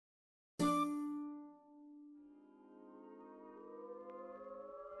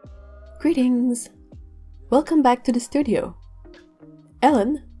Greetings! Welcome back to the studio.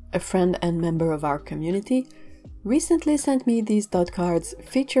 Ellen, a friend and member of our community, recently sent me these dot cards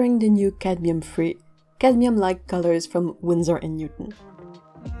featuring the new cadmium-free, cadmium-like colors from Winsor & Newton.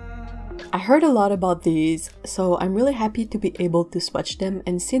 I heard a lot about these, so I'm really happy to be able to swatch them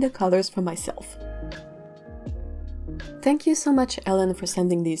and see the colors for myself. Thank you so much, Ellen, for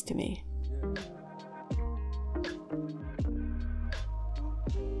sending these to me.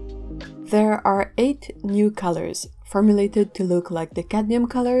 There are 8 new colors, formulated to look like the cadmium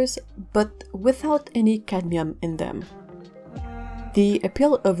colors, but without any cadmium in them. The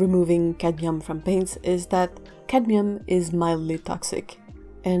appeal of removing cadmium from paints is that cadmium is mildly toxic,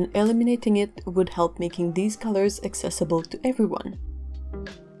 and eliminating it would help making these colors accessible to everyone.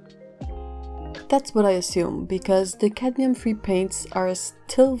 That's what I assume, because the cadmium-free paints are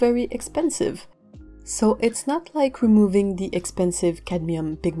still very expensive. So it's not like removing the expensive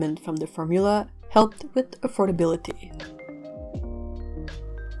cadmium pigment from the formula helped with affordability.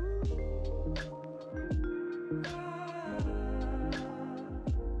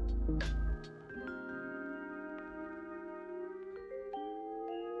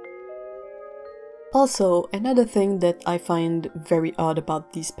 Also, another thing that I find very odd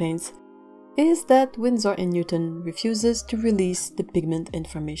about these paints is that Winsor & Newton refuses to release the pigment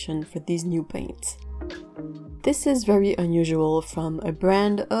information for these new paints. This is very unusual from a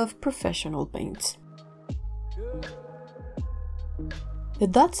brand of professional paints. The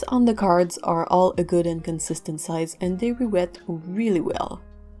dots on the cards are all a good and consistent size and they re-wet really well.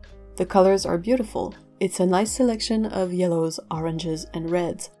 The colors are beautiful. It's a nice selection of yellows, oranges and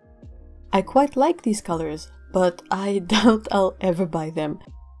reds. I quite like these colors, but I doubt I'll ever buy them,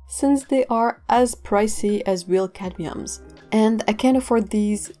 since they are as pricey as real cadmiums, and I can't afford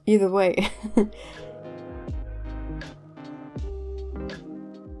these either way.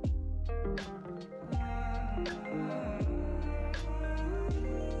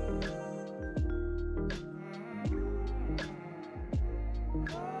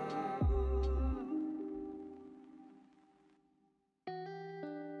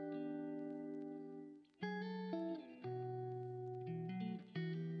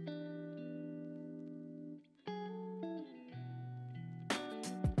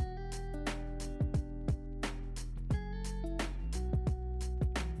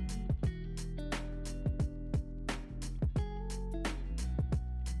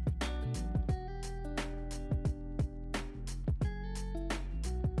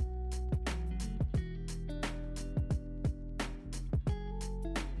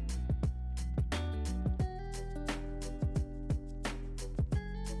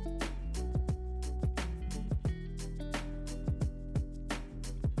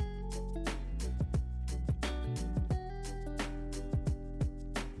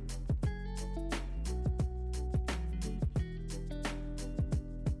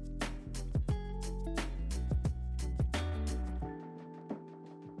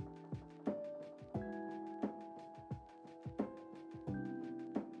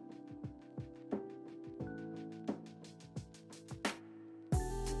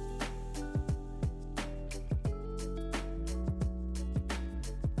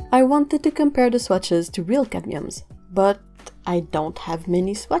 I wanted to compare the swatches to real cadmiums, but I don't have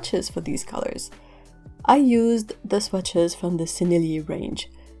many swatches for these colors. I used the swatches from the Sennelier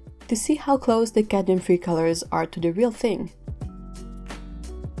range to see how close the cadmium-free colors are to the real thing.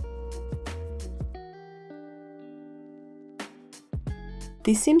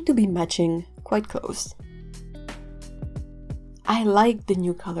 They seem to be matching quite close. I like the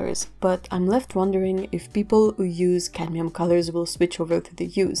new colors, but I'm left wondering if people who use cadmium colors will switch over to the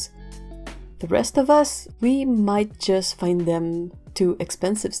hues. The rest of us, we might just find them too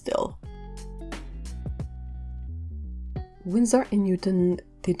expensive still. Winsor & Newton,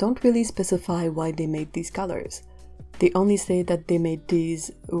 they don't really specify why they made these colors. They only say that they made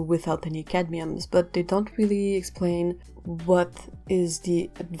these without any cadmiums, but they don't really explain what is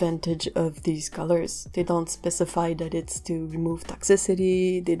the advantage of these colors. They don't specify that it's to remove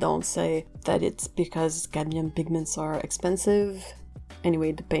toxicity, they don't say that it's because cadmium pigments are expensive.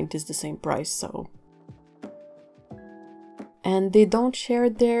 Anyway, the paint is the same price, so... And they don't share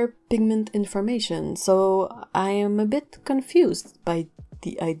their pigment information, so I am a bit confused by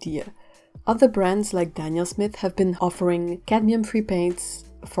the idea. Other brands like Daniel Smith have been offering cadmium-free paints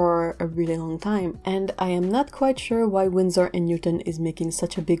for a really long time, and I am not quite sure why Winsor & Newton is making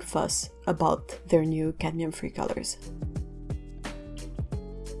such a big fuss about their new cadmium-free colors.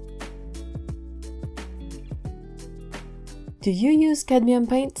 Do you use cadmium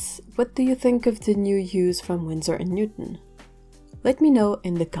paints? What do you think of the new hues from Winsor & Newton? Let me know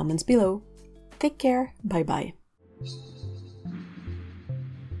in the comments below. Take care, bye bye.